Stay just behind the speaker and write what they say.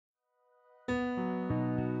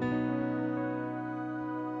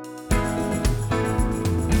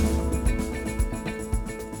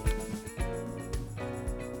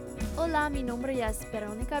Hola, mi nombre es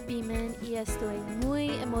Verónica Beeman y estoy muy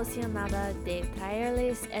emocionada de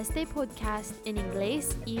traerles este podcast en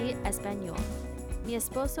inglés y español. Mi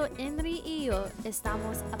esposo Henry y yo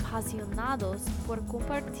estamos apasionados por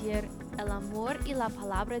compartir el amor y la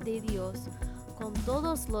palabra de Dios con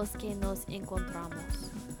todos los que nos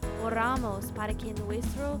encontramos. Oramos para que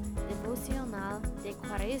nuestro devocional de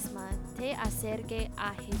Cuaresma te acerque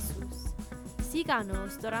a Jesús.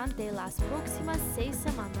 Síganos durante las próximas 6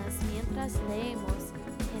 semanas mientras leemos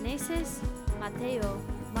Génesis, Mateo,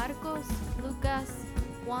 Marcos, Lucas,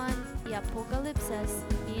 Juan y Apocalipsis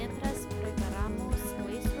mientras preparamos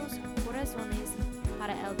nuestros corazones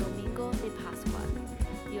para el domingo de Pascua.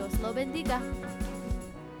 Dios lo bendiga.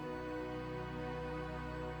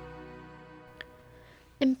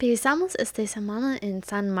 Empezamos esta semana en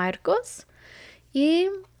San Marcos y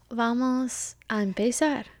vamos a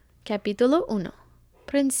empezar. Capítulo 1.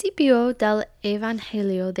 Principio del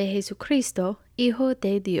Evangelio de Jesucristo, Hijo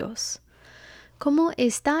de Dios. Como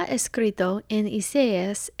está escrito en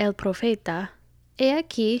Isaías el profeta, He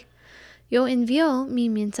aquí, yo envío mi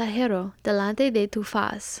mensajero delante de tu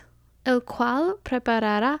faz, el cual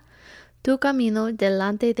preparará tu camino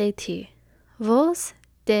delante de ti. Voz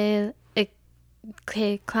del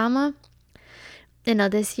que clama en el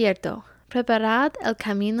desierto, preparad el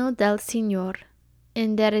camino del Señor,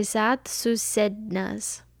 enderezad sus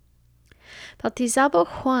sendas. Bautizaba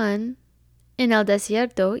Juan en el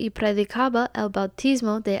desierto y predicaba el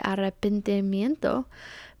bautismo de arrepentimiento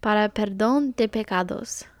para perdón de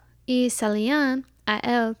pecados, y salían a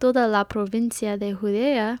él toda la provincia de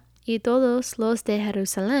Judea y todos los de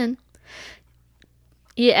Jerusalén,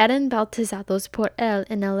 y eran bautizados por él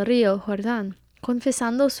en el río Jordán,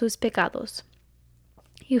 confesando sus pecados.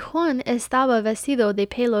 Y Juan estaba vestido de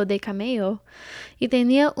pelo de camello, y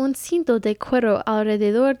tenía un cinto de cuero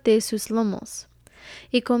alrededor de sus lomos,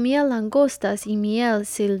 y comía langostas y miel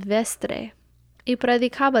silvestre, y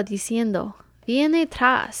predicaba diciendo, Viene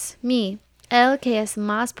tras mí el que es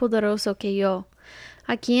más poderoso que yo,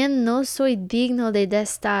 a quien no soy digno de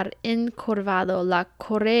destar encorvado la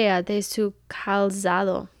correa de su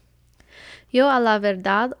calzado. Yo a la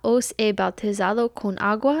verdad os he bautizado con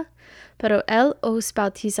agua, pero él os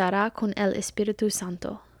bautizará con el Espíritu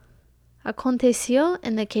Santo. Aconteció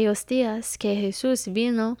en aquellos días que Jesús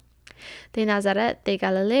vino de Nazaret de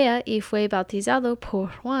Galilea y fue bautizado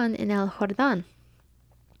por Juan en el Jordán.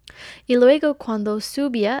 Y luego cuando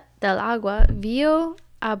subía del agua, vio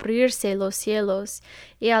abrirse los cielos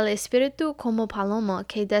y al Espíritu como paloma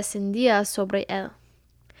que descendía sobre él.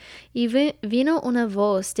 Y vino una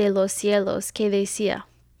voz de los cielos que decía,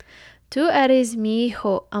 Tú eres mi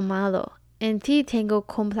Hijo amado, en ti tengo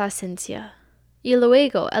complacencia. Y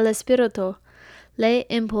luego el Espíritu le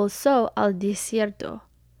impulsó al desierto.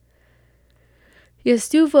 Y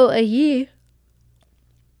estuvo allí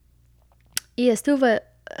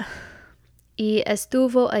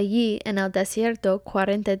en el desierto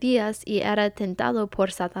 40 días y era tentado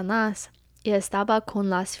por Satanás, y estaba con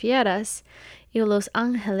las fieras, y los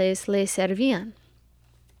ángeles le servían.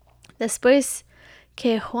 Después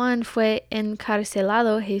que Juan fue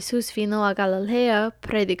encarcelado, Jesús vino a Galilea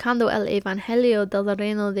predicando el Evangelio del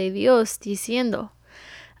reino de Dios, diciendo,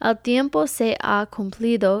 El tiempo se ha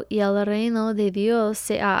cumplido y el reino de Dios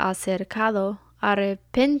se ha acercado.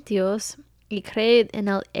 Arrepentíos y creed en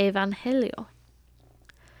el Evangelio.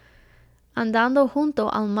 Andando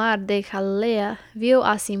junto al mar de Galilea, vio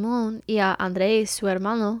a Simón y a Andrés, su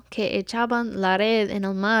hermano, que echaban la red en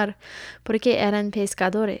el mar, porque eran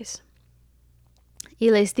pescadores. Y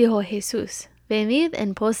les dijo Jesús, Venid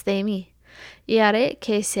en pos de mí, y haré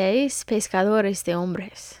que seáis pescadores de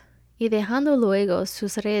hombres. Y dejando luego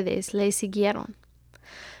sus redes, le siguieron.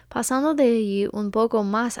 Pasando de allí un poco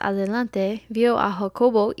más adelante, vio a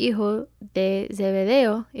Jacobo, hijo de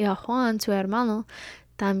Zebedeo, y a Juan, su hermano,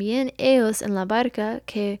 también ellos en la barca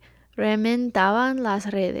que remendaban las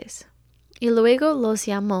redes. Y luego los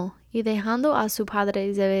llamó, y dejando a su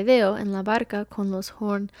padre Zebedeo en la barca con los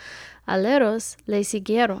jornaleros, le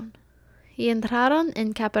siguieron. Y entraron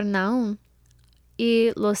en Capernaum,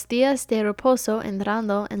 y los días de reposo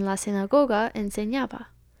entrando en la sinagoga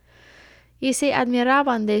enseñaba. Y se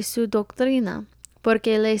admiraban de su doctrina,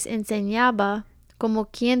 porque les enseñaba como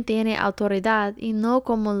quien tiene autoridad y no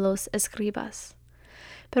como los escribas.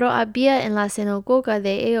 Pero había en la sinagoga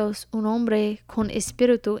de ellos un hombre con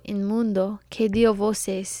espíritu inmundo que dio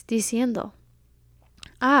voces, diciendo,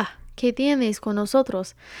 ¿qué tienes con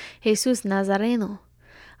nosotros, Jesús Nazareno?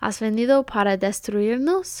 ¿Has venido para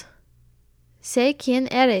destruirnos? Sé quién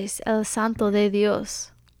eres, el Santo de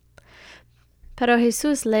Dios. Pero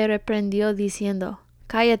Jesús le reprendió diciendo,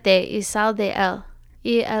 Cállate y sal de él.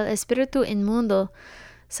 y el espíritu inmundo,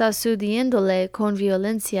 sacudiéndole con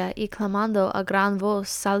violencia y clamando a gran voz,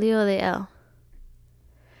 salió de él.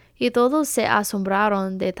 Y todos se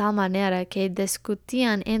asombraron de tal manera que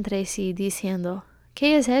discutían entre sí, diciendo,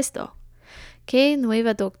 ¿qué es esto? ¿Qué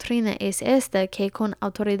nueva doctrina es esta que con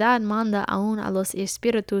autoridad manda aún a los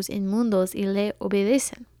espíritus inmundos y le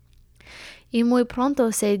obedecen? Y muy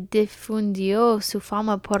pronto se difundió su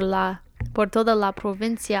fama por toda la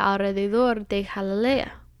provincia alrededor de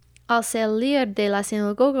Galilea. Al salir de la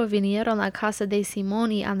sinagoga vinieron a casa de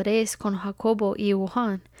Simón y Andrés con Jacobo y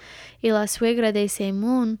Juan, y la suegra de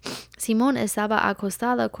Simón estaba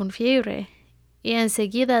acostada con fiebre, y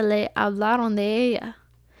enseguida le hablaron de ella.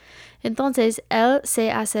 Entonces él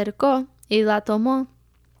se acercó y la tomó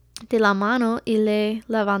de la mano y le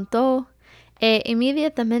levantó, e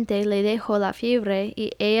inmediatamente le dejó la fiebre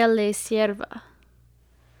y ella le sirva.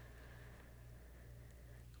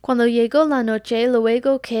 Cuando llegó la noche,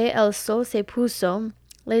 luego que el sol se puso,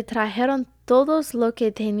 le trajeron todos los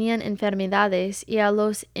que tenían enfermedades y a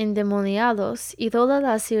los endemoniados, y toda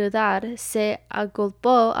la ciudad se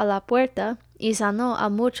agolpó a la puerta y sanó a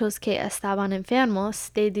muchos que estaban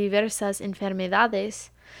enfermos de diversas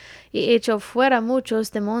enfermedades, y echó fuera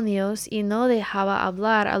muchos demonios, y no dejaba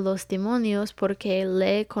hablar a los demonios porque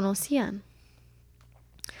le conocían.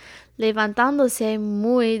 Levantándose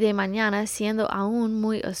muy de mañana, siendo aún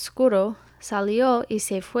muy oscuro, salió y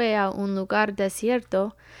se fue a un lugar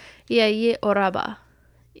desierto, y allí oraba.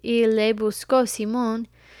 Y le buscó Simón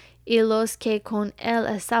y los que con él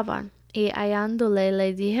estaban, y hallándole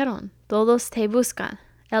le dijeron, todos te buscan.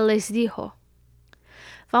 Él les dijo,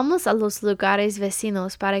 vamos a los lugares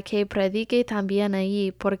vecinos para que predique también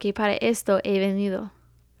allí, porque para esto he venido.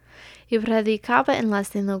 Y predicaba en las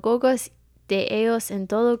sinagogas de ellos en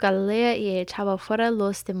todo Galilea y echaba fuera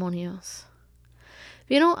los demonios.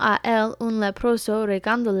 Vino a él un leproso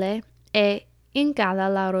rogándole, e hincada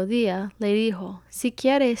la rodilla, le dijo, si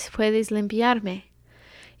quieres puedes limpiarme.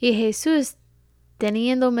 Y Jesús,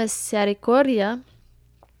 teniendo misericordia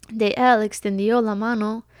de él, extendió la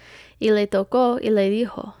mano y le tocó y le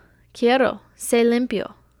dijo, quiero, sé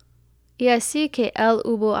limpio. Y así que él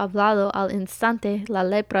hubo hablado al instante, la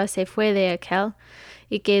lepra se fue de aquel,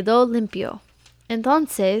 y quedó limpio.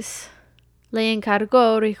 Entonces le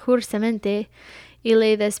encargó rigurosamente, y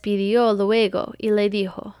le despidió luego, y le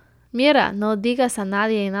dijo, mira, no digas a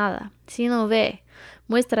nadie nada, sino ve,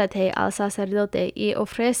 muéstrate al sacerdote, y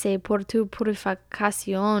ofrece por tu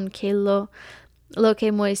purificación que lo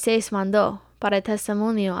que Moisés mandó, para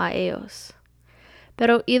testimonio a ellos.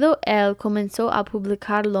 Pero ido él comenzó a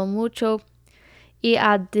publicarlo mucho y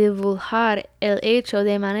a divulgar el hecho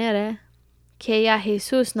de manera que ya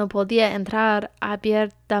Jesús no podía entrar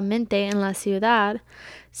abiertamente en la ciudad,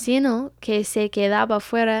 sino que se quedaba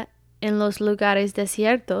fuera en los lugares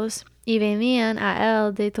desiertos, y venían a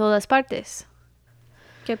él de todas partes.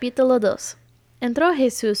 Capítulo 2. Entró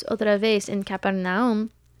Jesús otra vez en Capernaum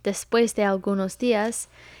después de algunos días,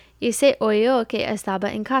 y se oyó que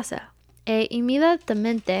estaba en casa. E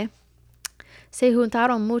inmediatamente se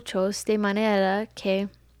juntaron muchos, de manera que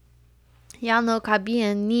ya no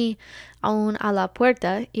cabían ni aun a la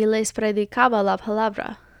puerta, y les predicaba la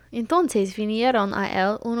palabra. Entonces vinieron a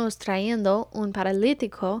él unos trayendo un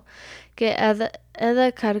paralítico que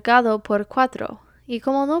era cargado por 4, y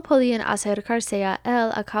como no podían acercarse a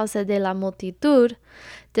él a causa de la multitud,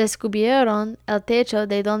 descubrieron el techo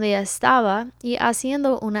de donde estaba, y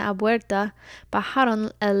haciendo una abertura,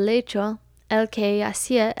 bajaron el lecho el que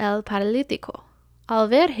yacía el paralítico. Al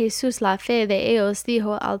ver Jesús la fe de ellos,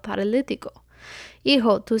 dijo al paralítico,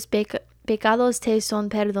 Hijo, tus pecados te son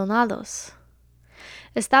perdonados.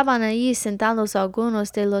 Estaban allí sentados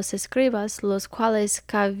algunos de los escribas, los cuales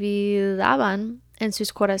cavilaban en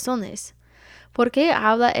sus corazones. ¿Por qué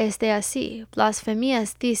habla este así?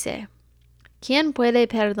 Blasfemias dice. ¿Quién puede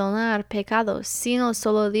perdonar pecados, sino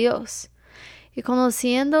solo Dios? Y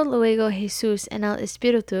conociendo luego Jesús en el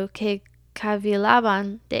espíritu que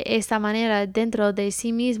cavilaban de esta manera dentro de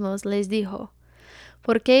sí mismos, les dijo,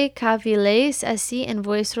 ¿por qué caviléis así en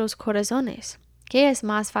vuestros corazones? ¿Qué es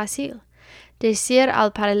más fácil? ¿Decir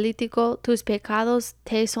al paralítico, tus pecados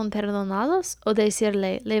te son perdonados? ¿O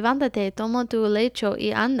decirle, levántate, toma tu lecho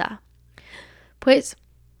y anda? Pues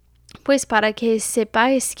para que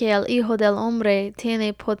sepáis que el Hijo del Hombre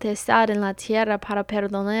tiene potestad en la tierra para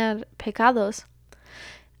perdonar pecados,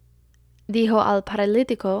 dijo al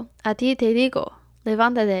paralítico, a ti te digo,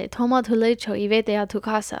 levántate, toma tu lecho y vete a tu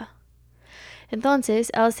casa.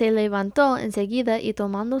 Entonces él se levantó enseguida y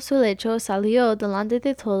tomando su lecho salió delante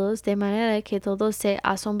de todos, de manera que todos se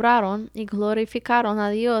asombraron y glorificaron a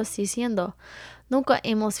Dios, diciendo, nunca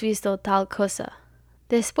hemos visto tal cosa.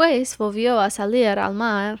 Después volvió a salir al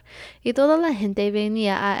mar, y toda la gente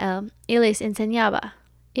venía a él y les enseñaba.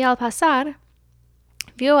 Y al pasar,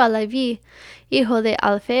 vio a Leví, hijo de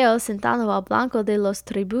Alfeo, sentado al banco de los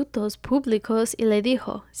tributos públicos, y le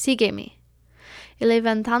dijo, sígueme. Y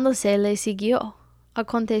levantándose le siguió.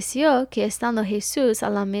 Aconteció que estando Jesús a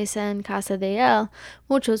la mesa en casa de él,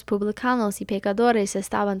 muchos publicanos y pecadores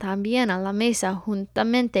estaban también a la mesa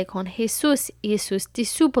juntamente con Jesús y sus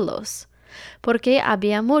discípulos, porque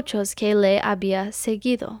había muchos que le habían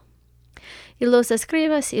seguido. Y los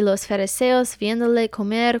escribas y los fariseos, viéndole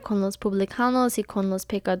comer con los publicanos y con los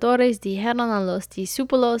pecadores, dijeron a los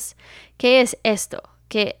discípulos, ¿qué es esto?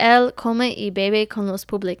 Que él come y bebe con los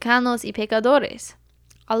publicanos y pecadores.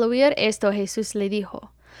 Al oír esto, Jesús le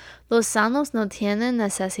dijo, los sanos no tienen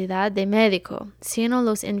necesidad de médico, sino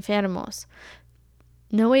los enfermos.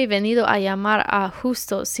 No he venido a llamar a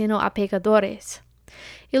justos, sino a pecadores.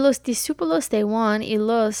 Y los discípulos de Juan y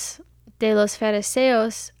los de los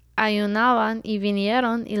fariseos ayunaban y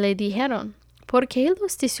vinieron y le dijeron, ¿por qué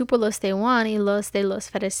los discípulos de Juan y los de los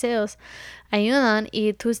fariseos ayunan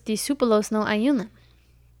y tus discípulos no ayunan?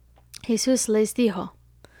 Jesús les dijo,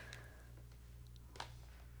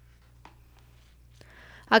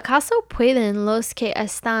 ¿acaso pueden los que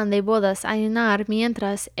están de bodas ayunar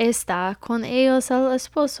mientras está con ellos el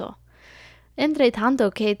esposo? Entre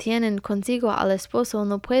tanto que tienen consigo al esposo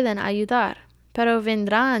no pueden ayudar, pero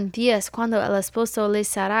vendrán días cuando el esposo les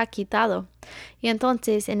será quitado, y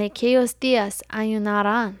entonces en aquellos días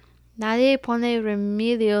ayunarán. Nadie pone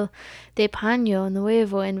remedio de paño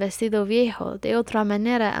nuevo en vestido viejo, de otra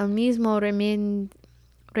manera el mismo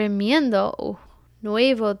remiendo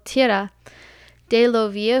nuevo tira de lo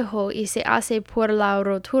viejo y se hace por la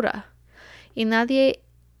rotura. Y nadie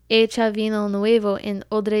echa vino nuevo en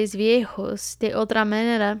odres viejos, de otra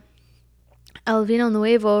manera el vino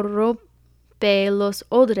nuevo rompe los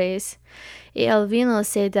odres, y el vino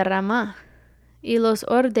se derrama, y los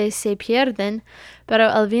odres se pierden,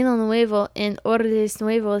 pero el vino nuevo en odres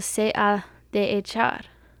nuevos se ha de echar.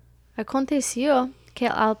 Aconteció que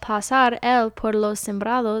al pasar él por los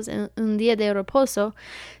sembrados en un día de reposo,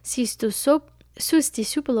 sus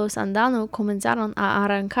discípulos andando comenzaron a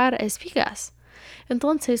arrancar espigas.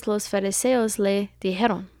 Entonces los fariseos le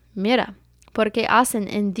dijeron, mira, porque hacen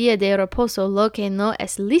en día de reposo lo que no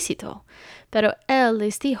es lícito. Pero él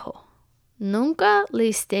les dijo, ¿nunca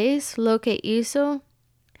leísteis lo que hizo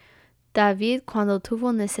David cuando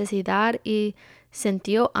tuvo necesidad y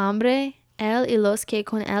sintió hambre, él y los que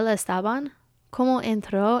con él estaban? Cómo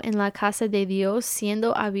entró en la casa de Dios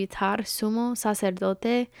siendo habitar sumo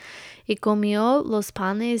sacerdote, y comió los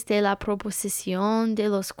panes de la proposición, de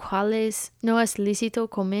los cuales no es lícito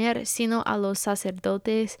comer sino a los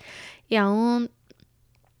sacerdotes, y aún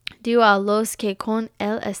dio a los que con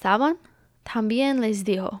él estaban? También les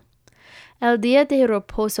dijo, el día de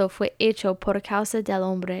reposo fue hecho por causa del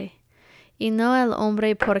hombre, y no el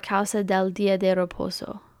hombre por causa del día de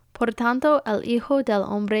reposo. Por tanto, el Hijo del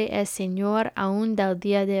Hombre es Señor aún del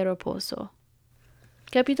día de reposo.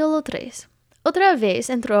 Capítulo 3. Otra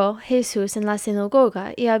vez entró Jesús en la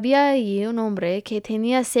sinagoga, y había allí un hombre que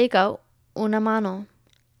tenía seca una mano,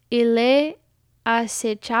 y le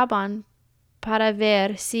acechaban para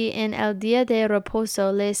ver si en el día de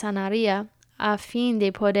reposo le sanaría, a fin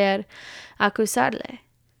de poder acusarle.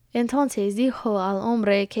 Entonces dijo al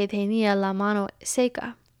hombre que tenía la mano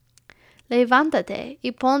seca, levántate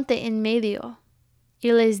y ponte en medio.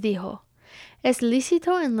 Y les dijo, ¿es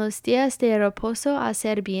lícito en los días de reposo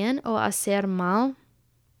hacer bien o hacer mal,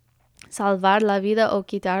 salvar la vida o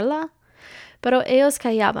quitarla? Pero ellos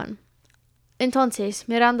callaban. Entonces,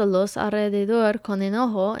 mirándolos alrededor con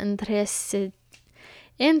enojo,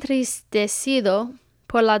 entristecido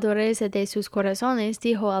por la dureza de sus corazones,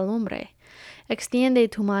 dijo al hombre, extiende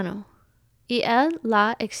tu mano. Y él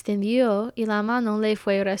la extendió, y la mano le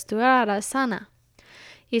fue restaurada sana.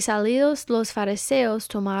 Y salidos los fariseos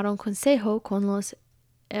tomaron consejo con los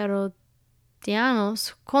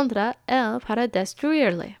herodianos contra él para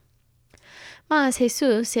destruirle. Mas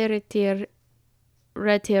Jesús se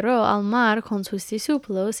retiró al mar con sus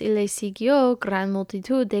discípulos, y le siguió gran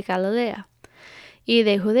multitud de Galilea, y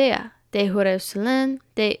de Judea, de Jerusalén,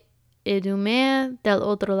 de Idumea, del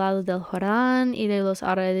otro lado del Jordán, y de los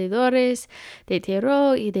alrededores de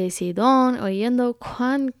Tiro y de Sidón, oyendo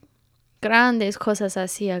cuán grandes cosas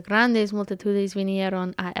hacía, grandes multitudes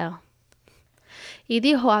vinieron a él. Y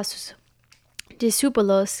dijo a sus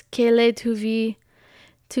discípulos que le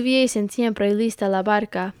tuviesen siempre lista la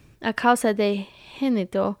barca, a causa de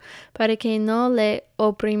génito, para que no le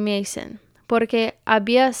oprimiesen, porque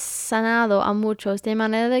había sanado a muchos, de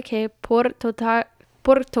manera que por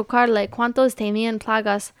por tocarle, cuantos tenían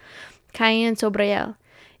plagas caían sobre él.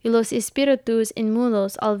 Y los espíritus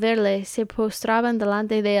inmundos al verle se postraban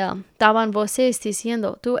delante de él, daban voces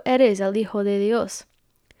diciendo, Tú eres el Hijo de Dios.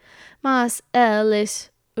 Mas él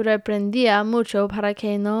les reprendía mucho para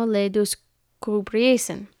que no le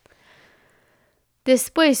descubriesen.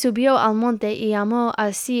 Después subió al monte y llamó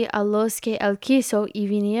así a los que él quiso y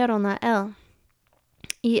vinieron a él.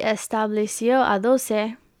 Y estableció a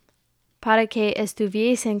 12 para que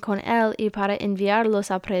estuviesen con él y para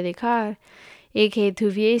enviarlos a predicar, y que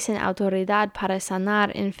tuviesen autoridad para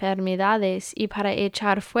sanar enfermedades y para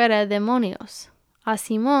echar fuera demonios. A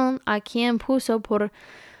Simón, a quien puso por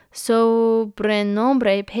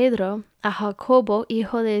sobrenombre Pedro, a Jacobo,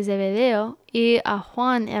 hijo de Zebedeo, y a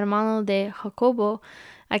Juan, hermano de Jacobo,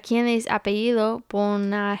 a quien es apellido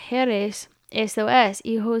Boanerges, esto es,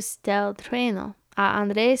 hijos del trueno, a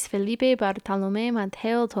Andrés, Felipe, Bartolomé,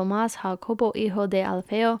 Mateo, Tomás, Jacobo, hijo de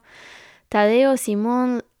Alfeo, Tadeo,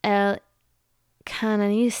 Simón, el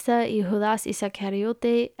cananista, y Judas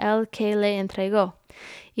Iscariote, el que le entregó,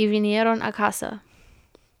 y vinieron a casa.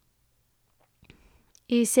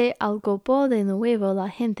 Y se agolpó de nuevo la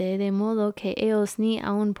gente, de modo que ellos ni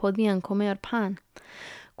aun podían comer pan.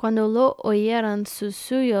 Cuando lo oyeron sus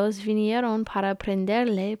suyos, vinieron para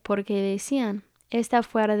prenderle, porque decían, está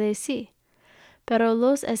fuera de sí. Pero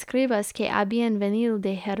los escribas que habían venido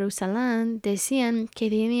de Jerusalén decían que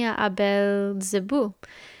tenía a Beelzebú,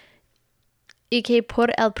 y que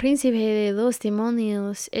por el príncipe de los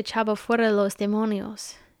demonios echaba fuera los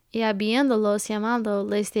demonios. Y habiéndolos llamado,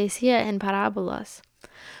 les decía en parábolas,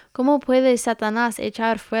 ¿cómo puede Satanás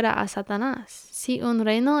echar fuera a Satanás? Si un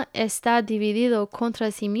reino está dividido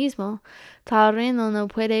contra sí mismo, tal reino no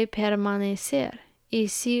puede permanecer. Y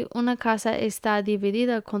si una casa está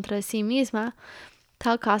dividida contra sí misma,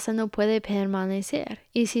 tal casa no puede permanecer.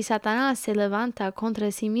 Y si Satanás se levanta contra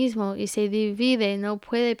sí mismo y se divide, no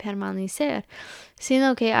puede permanecer,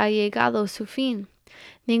 sino que ha llegado su fin.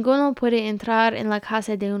 Ninguno puede entrar en la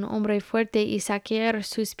casa de un hombre fuerte y saquear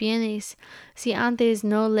sus bienes si antes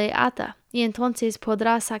no le ata, y entonces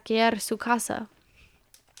podrá saquear su casa.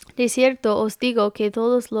 De cierto os digo que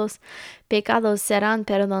todos los pecados serán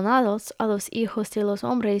perdonados a los hijos de los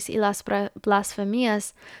hombres y las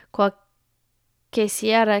blasfemias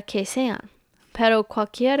cualquiera que sean. Pero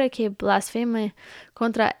cualquiera que blasfeme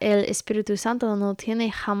contra el Espíritu Santo no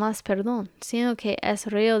tiene jamás perdón, sino que es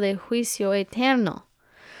reo de juicio eterno.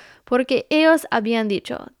 Porque ellos habían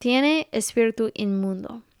dicho, tiene espíritu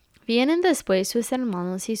inmundo. Vienen después sus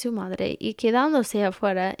hermanos y su madre, y quedándose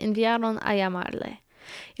afuera, enviaron a llamarle.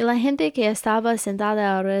 Y la gente que estaba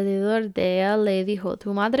sentada alrededor de él le dijo,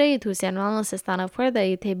 tu madre y tus hermanos están afuera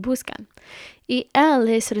y te buscan. Y él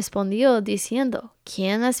les respondió diciendo,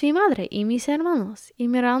 ¿quién es mi madre y mis hermanos? Y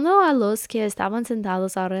mirando a los que estaban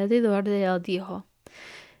sentados alrededor de él, dijo,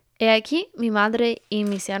 he aquí mi madre y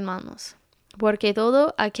mis hermanos. Porque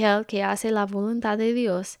todo aquel que hace la voluntad de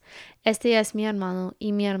Dios, este es mi hermano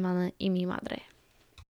y mi hermana y mi madre.